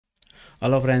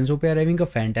Hello friends, hope you are having a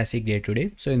fantastic day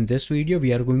today. So in this video,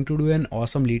 we are going to do an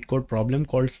awesome LeetCode problem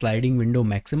called sliding window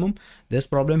maximum. This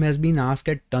problem has been asked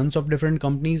at tons of different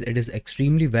companies. It is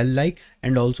extremely well liked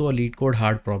and also a LeetCode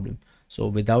hard problem. So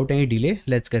without any delay,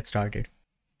 let's get started.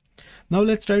 Now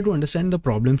let's try to understand the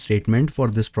problem statement for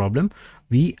this problem.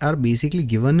 We are basically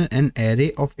given an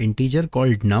array of integer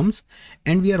called nums,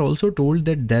 and we are also told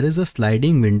that there is a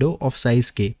sliding window of size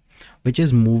k, which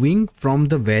is moving from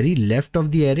the very left of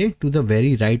the array to the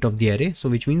very right of the array. So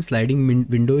which means sliding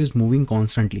window is moving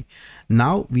constantly.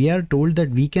 Now we are told that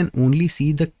we can only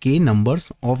see the k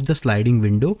numbers of the sliding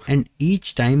window, and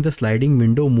each time the sliding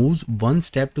window moves one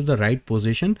step to the right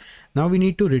position, now we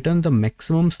need to return the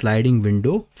maximum sliding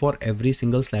window for every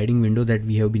single sliding window that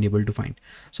we have been able to find.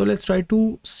 So let's try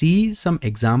to see some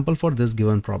example for this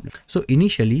given problem. So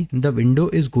initially the window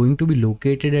is going to be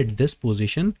located at this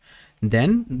position.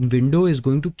 Then window is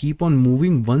going to keep on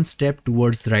moving one step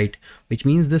towards the right, which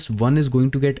means this one is going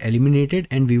to get eliminated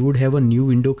and we would have a new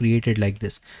window created like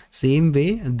this. Same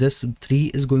way, this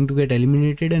 3 is going to get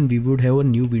eliminated and we would have a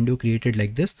new window created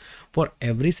like this. For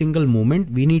every single moment,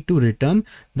 we need to return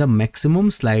the maximum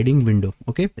sliding window.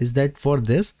 Okay, is that for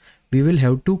this? We will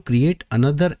have to create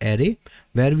another array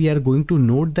where we are going to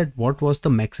note that what was the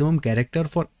maximum character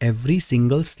for every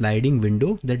single sliding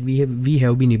window that we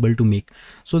have been able to make.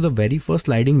 So the very first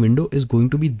sliding window is going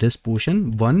to be this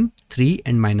portion 1, 3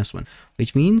 and -1,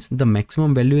 which means the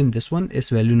maximum value in this one is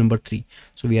value number 3.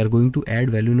 So we are going to add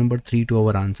value number 3 to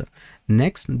our answer.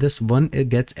 Next, this one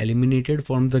gets eliminated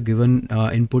from the given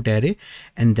input array,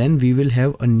 and then we will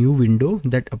have a new window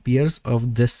that appears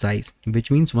of this size,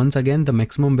 which means once again the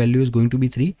maximum value is going to be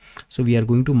 3. So we are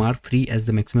going to mark 3 as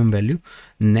the maximum value.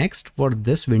 Next, for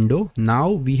this window, now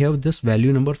we have this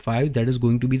value number 5 that is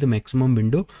going to be the maximum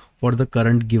window for the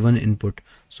current given input.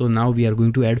 So now we are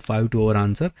going to add 5 to our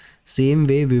answer. Same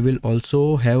way, we will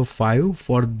also have 5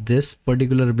 for this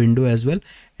particular window as well,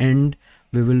 and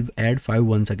we will add 5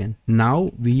 once again.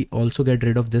 Now we also get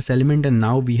rid of this element, and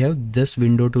now we have this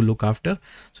window to look after.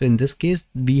 So in this case,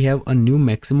 we have a new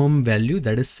maximum value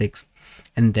that is 6.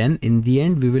 And then in the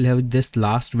end, we will have this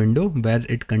last window where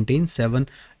it contains 7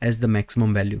 as the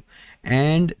maximum value.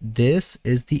 And this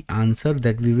is the answer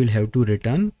that we will have to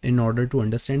return in order to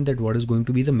understand that what is going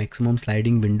to be the maximum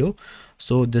sliding window.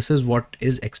 So this is what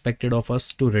is expected of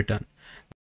us to return.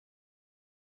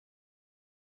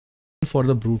 For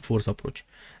the brute force approach,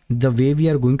 the way we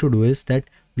are going to do is that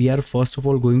we are first of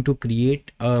all going to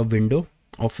create a window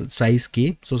of size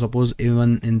k. So suppose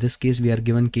even in this case we are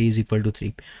given k is equal to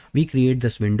 3. We create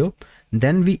this window,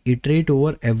 then we iterate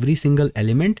over every single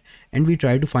element and we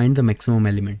try to find the maximum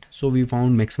element. So we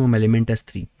found maximum element as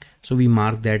 3. So we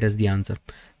mark that as the answer.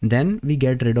 Then we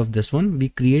get rid of this one. We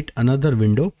create another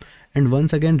window and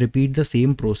once again repeat the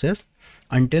same process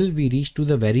until we reach to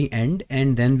the very end,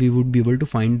 and then we would be able to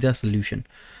find the solution.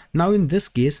 Now in this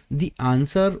case, the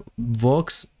answer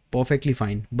works perfectly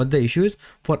fine, but the issue is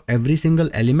for every single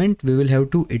element we will have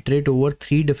to iterate over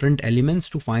 3 different elements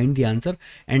to find the answer,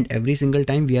 and every single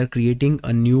time we are creating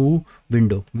a new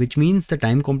window, which means the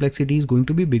time complexity is going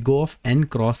to be big O of n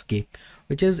cross k,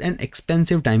 which is an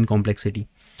expensive time complexity.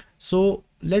 So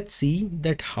let's see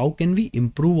that how can we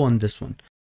improve on this one.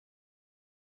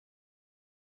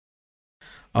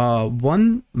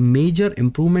 One major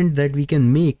improvement that we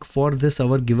can make for this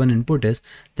our given input is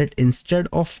that instead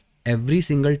of every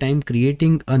single time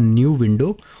creating a new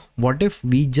window, what if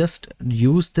we just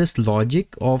use this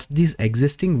logic of this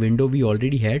existing window we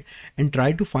already had and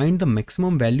try to find the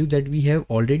maximum value that we have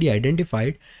already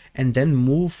identified, and then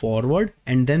move forward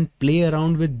and then play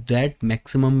around with that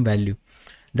maximum value.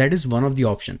 That is one of the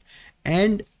option,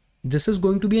 and this is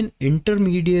going to be an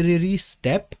intermediary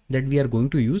step that we are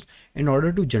going to use in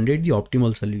order to generate the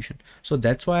optimal solution. So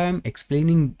that's why I'm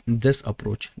explaining this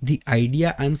approach. The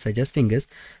idea I'm suggesting is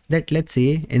that, let's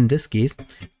say in this case,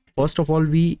 first of all,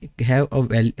 we have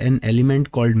an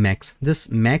element called max. This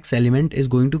max element is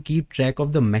going to keep track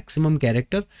of the maximum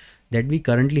character that we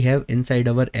currently have inside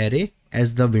our array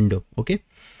as the window. Okay.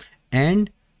 And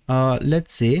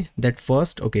let's say that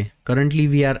first, okay, currently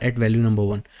we are at value number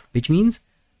 1, which means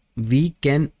we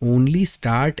can only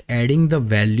start adding the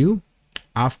value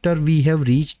after we have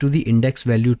reached to the index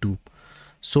value 2.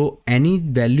 So any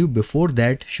value before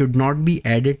that should not be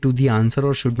added to the answer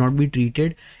or should not be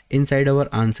treated inside our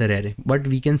answer array, but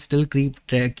we can still keep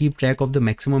track of the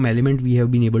maximum element we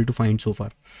have been able to find so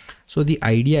far. So the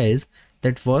idea is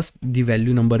that first the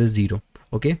value number is 0.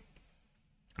 Okay,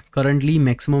 currently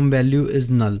maximum value is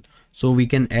null, so we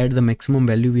can add the maximum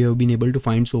value we have been able to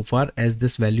find so far as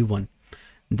this value 1.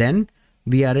 Then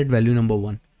we are at value number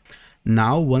 1.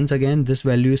 Now once again this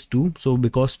value is 2, so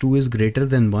because 2 is greater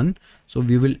than 1, so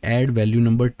we will add value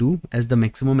number 2 as the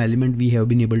maximum element we have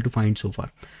been able to find so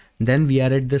far. Then we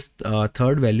are at this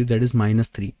third value, that is minus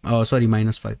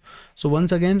 5. So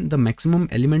once again the maximum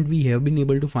element we have been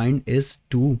able to find is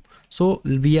 2. So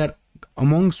we are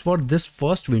amongst, for this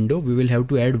first window we will have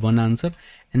to add one answer,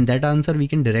 and that answer we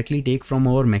can directly take from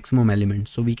our maximum element,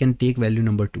 so we can take value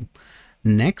number 2.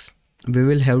 Next we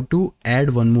will have to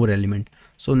add one more element.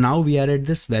 So now we are at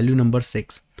this value number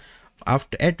 6.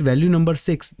 After at value number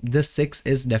 6, this 6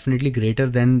 is definitely greater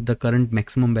than the current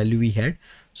maximum value we had,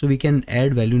 so we can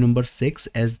add value number 6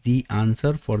 as the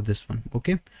answer for this one.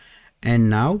 Okay, and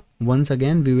now once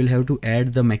again we will have to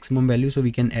add the maximum value, so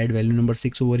we can add value number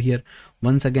 6 over here.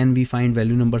 Once again we find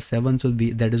value number 7, so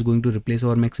that is going to replace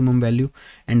our maximum value,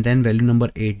 and then value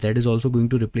number 8, that is also going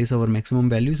to replace our maximum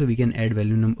value, so we can add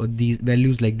these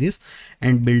values like this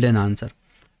and build an answer.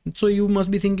 So you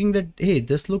must be thinking that, hey,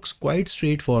 this looks quite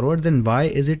straightforward, then why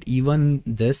is it even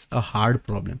this a hard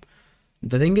problem?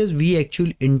 The thing is, we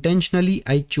actually intentionally,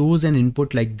 I chose an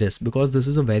input like this because this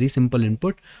is a very simple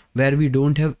input where we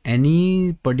don't have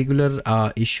any particular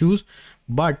issues.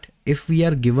 But if we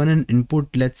are given an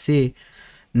input, let's say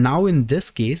now in this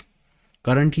case,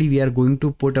 currently we are going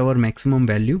to put our maximum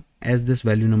value as this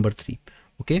value number 3.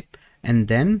 Okay, and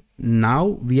then now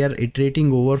we are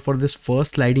iterating over for this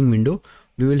first sliding window.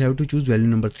 We will have to choose value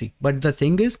number 3. But the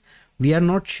thing is, we are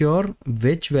not sure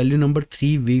which value number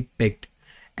 3 we picked.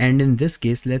 And in this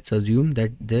case, let's assume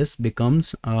that this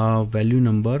becomes value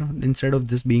number, instead of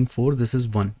this being 4, this is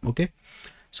 1. Okay,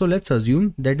 so let's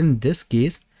assume that in this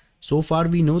case, so far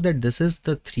we know that this is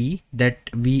the 3 that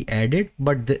we added,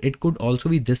 but it could also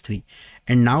be this 3.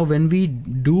 And now when we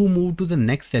do move to the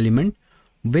next element,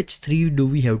 which 3 do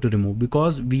we have to remove?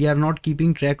 Because we are not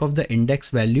keeping track of the index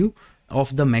value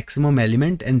of the maximum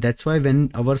element, and that's why when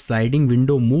our sliding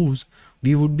window moves,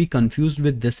 we would be confused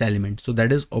with this element. So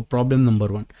that is a problem number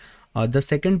 1. The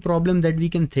second problem that we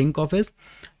can think of is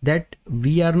that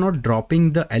we are not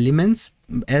dropping the elements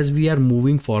as we are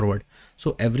moving forward.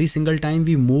 So every single time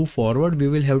we move forward, we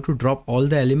will have to drop all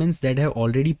the elements that have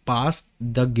already passed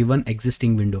the given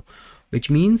existing window, which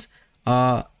means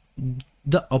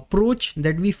the approach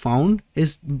that we found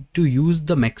is to use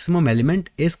the maximum element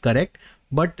is correct.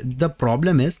 But the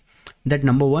problem is that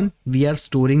number 1, we are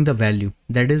storing the value.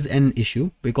 That is an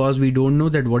issue because we don't know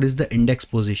that what is the index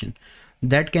position.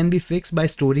 That can be fixed by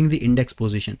storing the index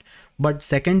position. But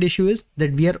second issue is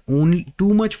that we are only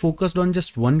too much focused on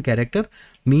just one character.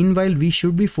 Meanwhile, we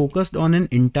should be focused on an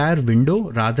entire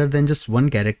window rather than just one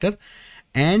character.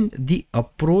 And the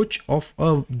approach of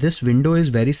this window is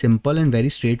very simple and very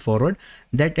straightforward,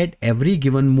 that at every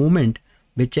given moment,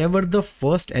 whichever the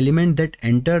first element that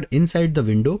entered inside the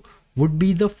window would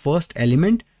be the first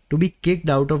element to be kicked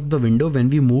out of the window when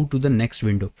we move to the next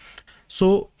window.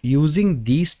 So using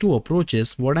these two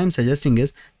approaches, what I'm suggesting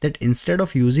is that instead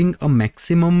of using a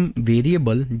maximum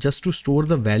variable just to store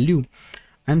the value,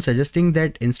 I'm suggesting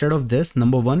that instead of this,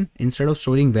 number 1, instead of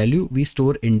storing value, we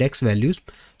store index values.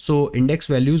 So index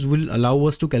values will allow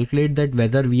us to calculate that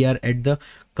whether we are at the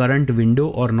current window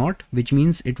or not, which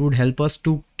means it would help us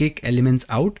to kick elements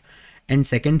out. And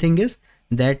second thing is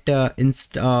that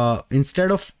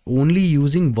instead of only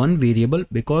using one variable,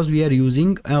 because we are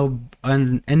using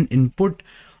an input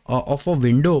of a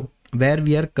window where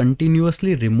we are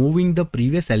continuously removing the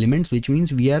previous elements, which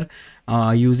means we are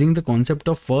using the concept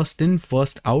of first in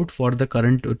first out for the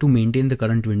current to maintain the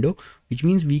current window, which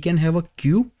means we can have a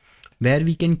queue where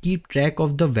we can keep track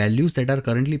of the values that are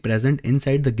currently present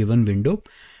inside the given window.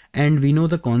 And we know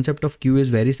the concept of queue is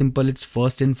very simple, it's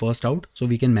first in first out, so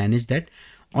we can manage that.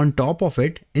 On top of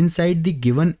it, inside the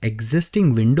given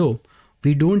existing window,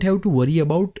 we don't have to worry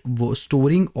about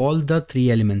storing all the 3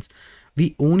 elements.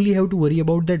 We only have to worry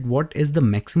about that what is the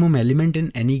maximum element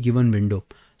in any given window.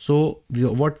 So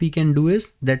what we can do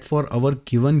is that for our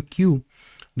given queue,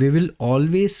 we will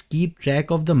always keep track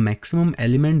of the maximum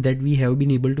element that we have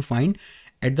been able to find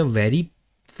at the very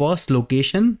first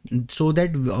location, so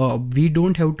that we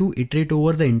don't have to iterate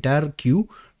over the entire queue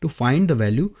to find the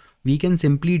value. We can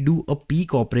simply do a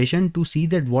peek operation to see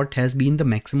that what has been the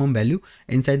maximum value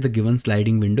inside the given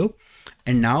sliding window.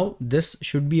 And now this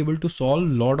should be able to solve a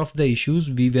lot of the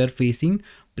issues we were facing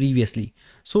previously.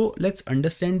 So let's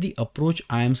understand the approach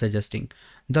I am suggesting.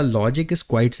 The logic is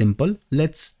quite simple.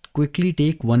 Let's quickly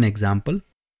take one example.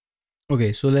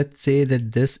 Okay, so let's say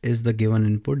that this is the given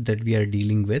input that we are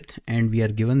dealing with, and we are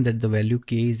given that the value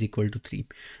k is equal to 3.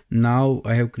 Now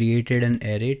I have created an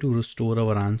array to store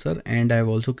our answer, and I have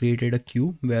also created a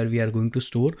queue where we are going to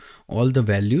store all the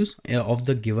values of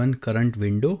the given current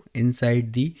window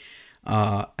inside the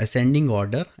ascending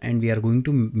order, and we are going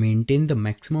to maintain the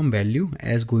maximum value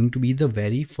as going to be the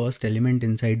very first element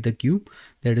inside the cube.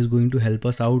 That is going to help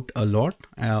us out a lot.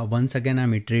 Once again,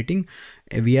 I'm iterating.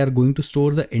 We are going to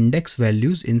store the index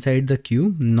values inside the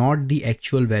cube, not the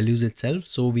actual values itself,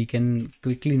 so we can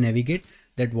quickly navigate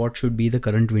that what should be the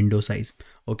current window size.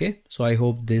 Okay, so I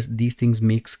hope these things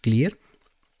makes clear.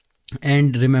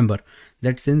 And remember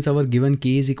that since our given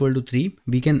k is equal to 3,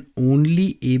 we can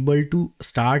only able to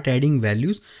start adding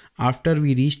values after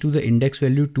we reach to the index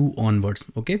value 2 onwards.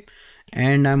 Okay,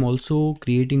 and I'm also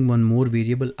creating one more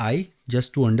variable I,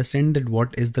 just to understand that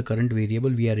what is the current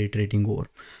variable we are iterating over.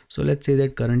 So let's say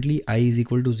that currently I is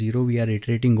equal to 0 we are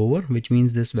iterating over, which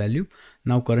means this value.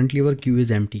 Now currently our queue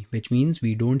is empty, which means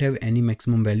we don't have any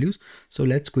maximum values. So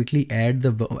let's quickly add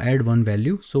one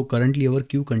value. So currently our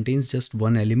queue contains just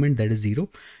one element, that is 0,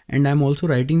 and I'm also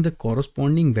writing the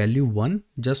corresponding value 1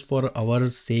 just for our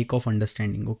sake of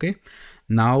understanding. Okay,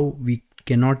 now we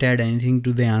cannot add anything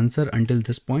to the answer until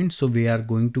this point, so we are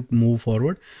going to move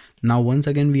forward. Now once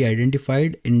again we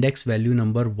identified index value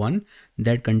number 1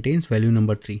 that contains value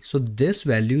number 3. So this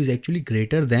value is actually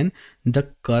greater than the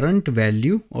current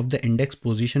value of the index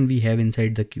position we have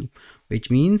inside the queue, which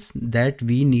means that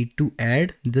we need to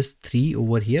add this 3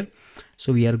 over here.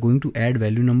 So we are going to add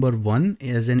value number 1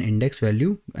 as an index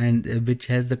value, and which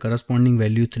has the corresponding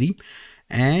value 3.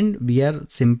 And we are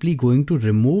simply going to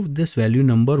remove this value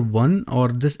number 1 or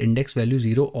this index value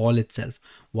 0 all itself.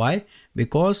 Why?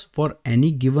 Because for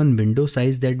any given window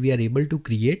size that we are able to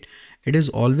create, it is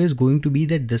always going to be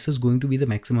that this is going to be the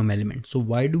maximum element. So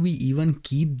why do we even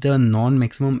keep the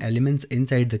non-maximum elements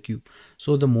inside the cube?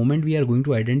 So the moment we are going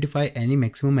to identify any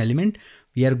maximum element,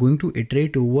 we are going to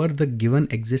iterate over the given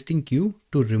existing queue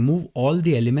to remove all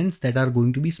the elements that are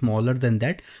going to be smaller than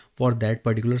that for that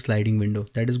particular sliding window.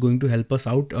 That is going to help us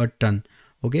out a ton.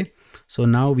 Okay, so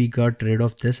now we got rid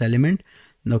of this element.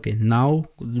 Okay, now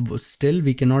still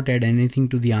we cannot add anything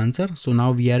to the answer. So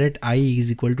now we are at I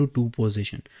is equal to 2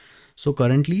 position. So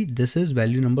currently this is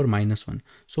value number -1.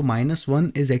 So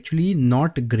 -1 is actually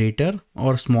not greater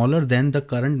or smaller than the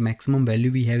current maximum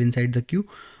value we have inside the queue,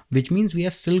 which means we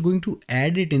are still going to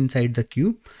add it inside the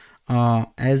queue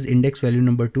as index value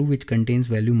number 2, which contains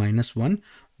value -1.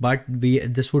 But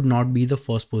this would not be the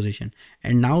first position.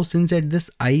 And now since at this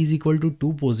I is equal to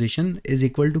 2 position is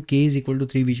equal to k is equal to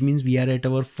 3, which means we are at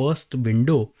our first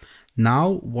window.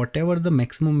 Now whatever the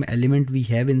maximum element we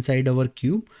have inside our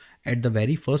cube, at the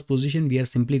very first position, we are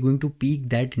simply going to peek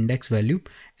that index value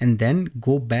and then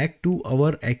go back to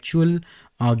our actual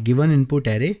given input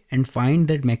array and find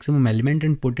that maximum element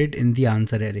and put it in the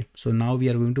answer array. So now we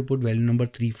are going to put value number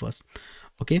 3 first.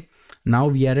 Okay, now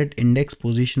we are at index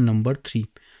position number 3.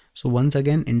 So once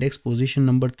again, index position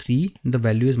number 3, the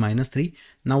value is -3.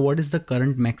 Now what is the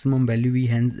current maximum value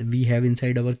we have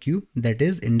inside our queue? That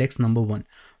is index number 1,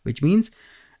 which means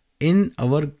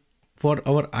for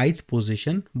our ith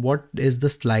position, what is the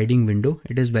sliding window?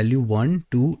 It is value 1,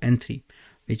 2 and 3,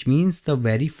 which means the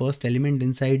very first element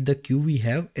inside the queue we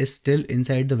have is still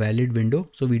inside the valid window.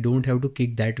 So we don't have to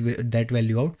kick that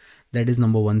value out. That is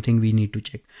number one thing we need to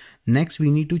check. Next, we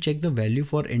need to check the value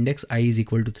for index I is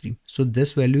equal to 3. So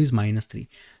this value is -3.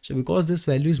 So because this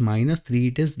value is -3,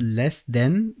 it is less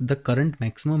than the current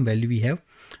maximum value we have.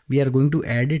 We are going to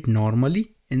add it normally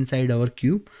inside our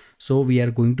cube. So we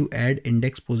are going to add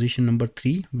index position number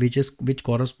 3, which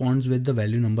corresponds with the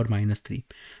value number -3.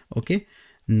 Okay.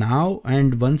 Now,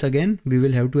 and once again, we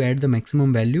will have to add the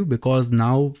maximum value, because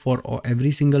now for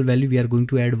every single value, we are going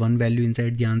to add one value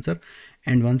inside the answer.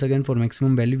 And once again, for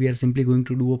maximum value, we are simply going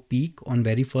to do a peek on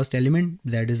very first element.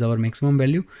 That is our maximum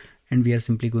value. And we are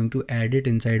simply going to add it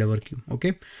inside our queue.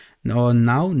 Okay.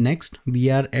 Now next we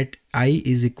are at I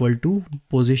is equal to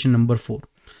position number 4.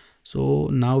 So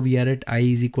now we are at I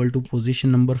is equal to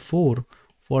position number 4.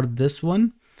 For this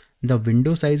one, the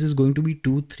window size is going to be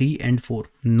 2, 3 and 4,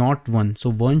 not 1.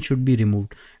 So 1 should be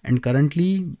removed. And currently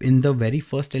in the very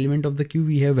first element of the queue,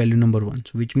 we have value number 1.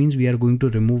 So which means we are going to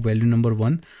remove value number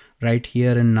 1 right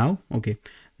here and now. Okay.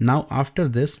 Now after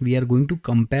this, we are going to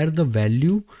compare the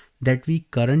value that we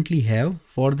currently have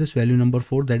for this value number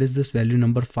 4. That is this value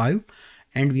number 5.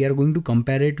 And we are going to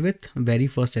compare it with very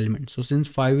first element. So since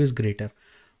 5 is greater,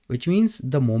 which means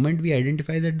the moment we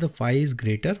identify that the 5 is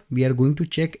greater, we are going to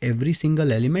check every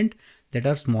single element that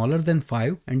are smaller than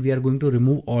 5 and we are going to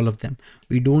remove all of them.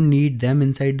 We don't need them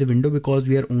inside the window because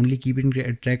we are only keeping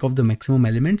track of the maximum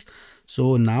elements.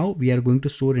 So now we are going to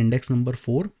store index number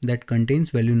 4 that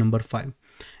contains value number 5.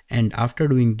 And after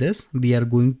doing this, we are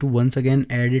going to once again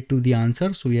add it to the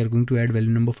answer. So we are going to add value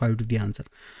number 5 to the answer.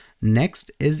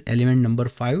 Next is element number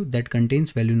 5 that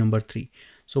contains value number 3.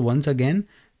 So once again,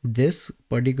 this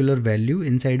particular value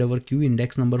inside our queue,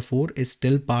 index number 4, is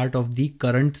still part of the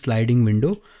current sliding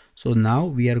window. So now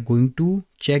we are going to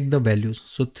check the values.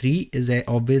 So 3 is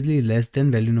obviously less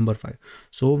than value number 5.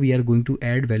 So we are going to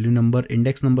add value number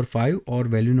index number 5 or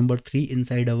value number 3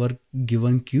 inside our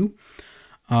given queue.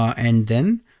 And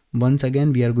then once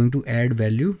again we are going to add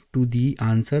value to the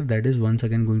answer, that is once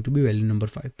again going to be value number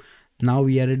 5. Now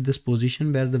we are at this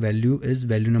position where the value is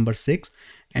value number 6,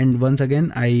 and once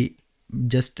again I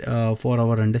just for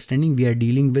our understanding we are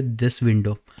dealing with this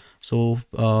window. So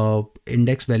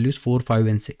index values 4, 5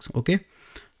 and 6. Okay,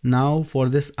 now for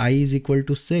this I is equal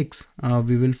to 6,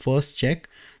 we will first check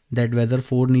that whether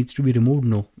 4 needs to be removed.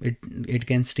 No, it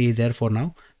can stay there for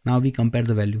now. Now we compare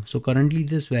the value. So currently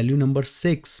this value number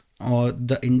 6, or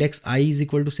the index I is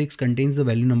equal to 6, contains the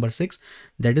value number 6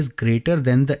 that is greater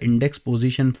than the index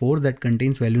position 4 that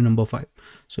contains value number 5.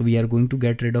 So we are going to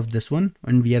get rid of this one,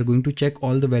 and we are going to check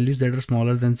all the values that are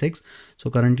smaller than 6. So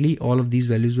currently all of these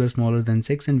values were smaller than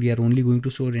 6, and we are only going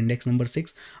to store index number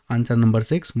 6, answer number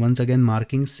 6, once again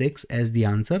marking 6 as the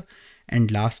answer. And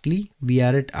lastly we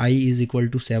are at I is equal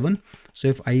to 7. So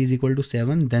if I is equal to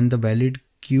 7, then the valid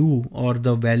queue or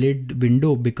the valid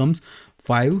window becomes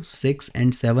 5, 6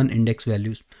 and 7 index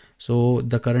values. So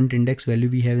the current index value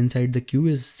we have inside the queue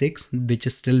is 6, which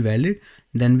is still valid.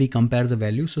 Then we compare the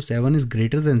value. So 7 is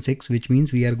greater than 6, which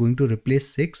means we are going to replace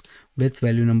 6 with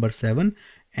value number 7,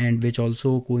 and which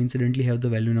also coincidentally have the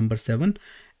value number 7.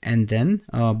 And then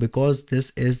because this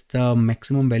is the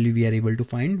maximum value we are able to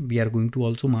find, we are going to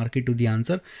also mark it to the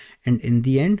answer. And in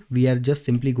the end we are just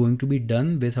simply going to be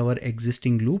done with our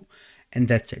existing loop, and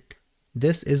that's it.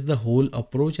 This is the whole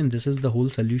approach, and this is the whole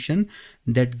solution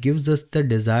that gives us the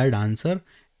desired answer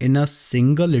in a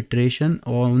single iteration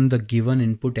on the given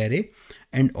input array.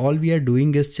 And all we are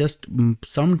doing is just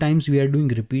sometimes we are doing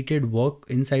repeated work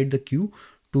inside the queue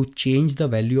to change the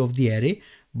value of the array,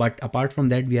 but apart from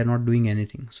that we are not doing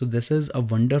anything. So this is a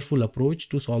wonderful approach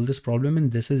to solve this problem,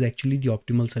 and this is actually the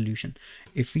optimal solution.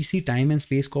 If we see time and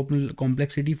space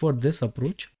complexity for this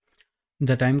approach,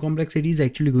 the time complexity is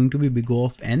actually going to be big O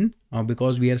of n,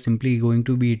 because we are simply going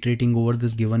to be iterating over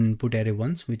this given input array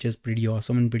once, which is pretty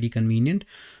awesome and pretty convenient.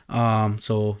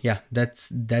 So yeah, that's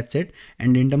it.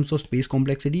 And in terms of space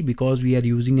complexity, because we are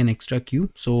using an extra queue,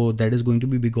 so that is going to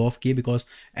be big O of k, because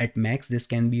at max this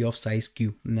can be of size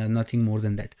q, nothing more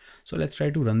than that. So let's try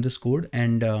to run this code,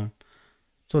 and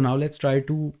so now let's try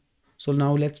to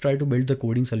build the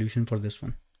coding solution for this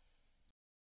one.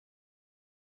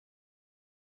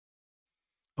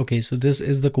 Okay, so this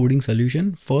is the coding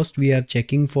solution. First, we are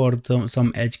checking for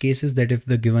some edge cases, that if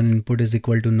the given input is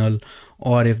equal to null,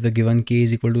 or if the given k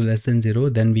is equal to less than 0,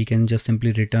 then we can just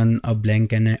simply return a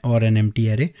blank or an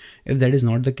empty array. If that is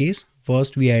not the case,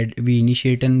 first we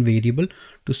initiate a variable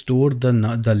to store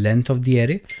the length of the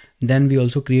array. Then we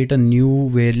also create a new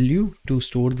value to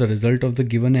store the result of the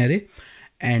given array.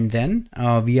 And then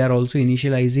we are also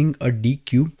initializing a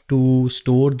dequeue to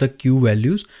store the queue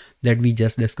values that we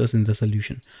just discussed in the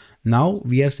solution. Now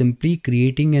we are simply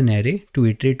creating an array to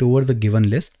iterate over the given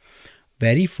list.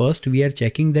 Very first we are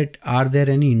checking that are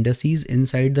there any indices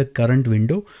inside the current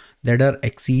window that are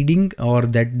exceeding or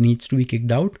that needs to be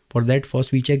kicked out. For that,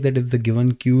 first we check that if the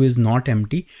given queue is not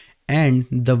empty, and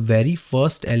the very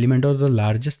first element or the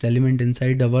largest element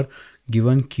inside our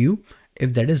given queue,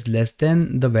 if that is less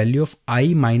than the value of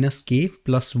I minus k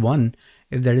plus 1,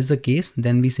 if that is the case,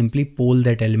 then we simply poll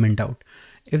that element out.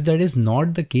 If that is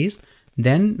not the case,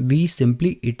 then we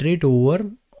simply iterate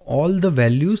over all the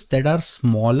values that are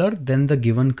smaller than the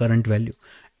given current value.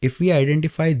 If we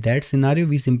identify that scenario,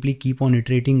 we simply keep on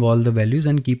iterating all the values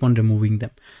and keep on removing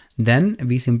them. Then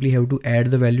we simply have to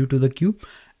add the value to the queue,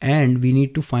 and we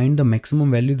need to find the maximum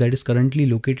value that is currently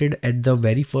located at the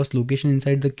very first location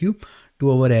inside the queue to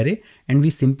our array, and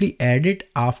we simply add it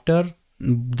after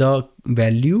the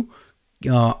value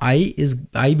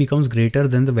I becomes greater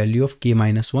than the value of k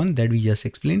minus 1 that we just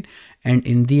explained. And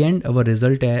in the end, our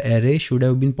result array should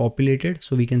have been populated,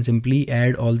 so we can simply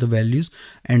add all the values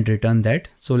and return that.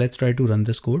 So let's try to run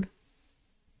this code.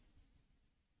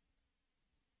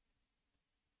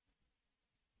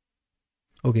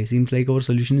 Okay, seems like our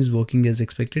solution is working as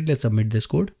expected. Let's submit this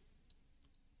code.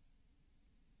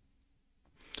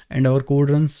 And our code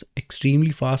runs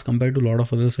extremely fast compared to a lot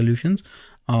of other solutions.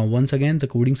 Once again, the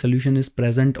coding solution is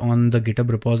present on the GitHub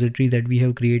repository that we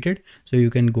have created, so you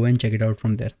can go and check it out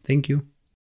from there. Thank you.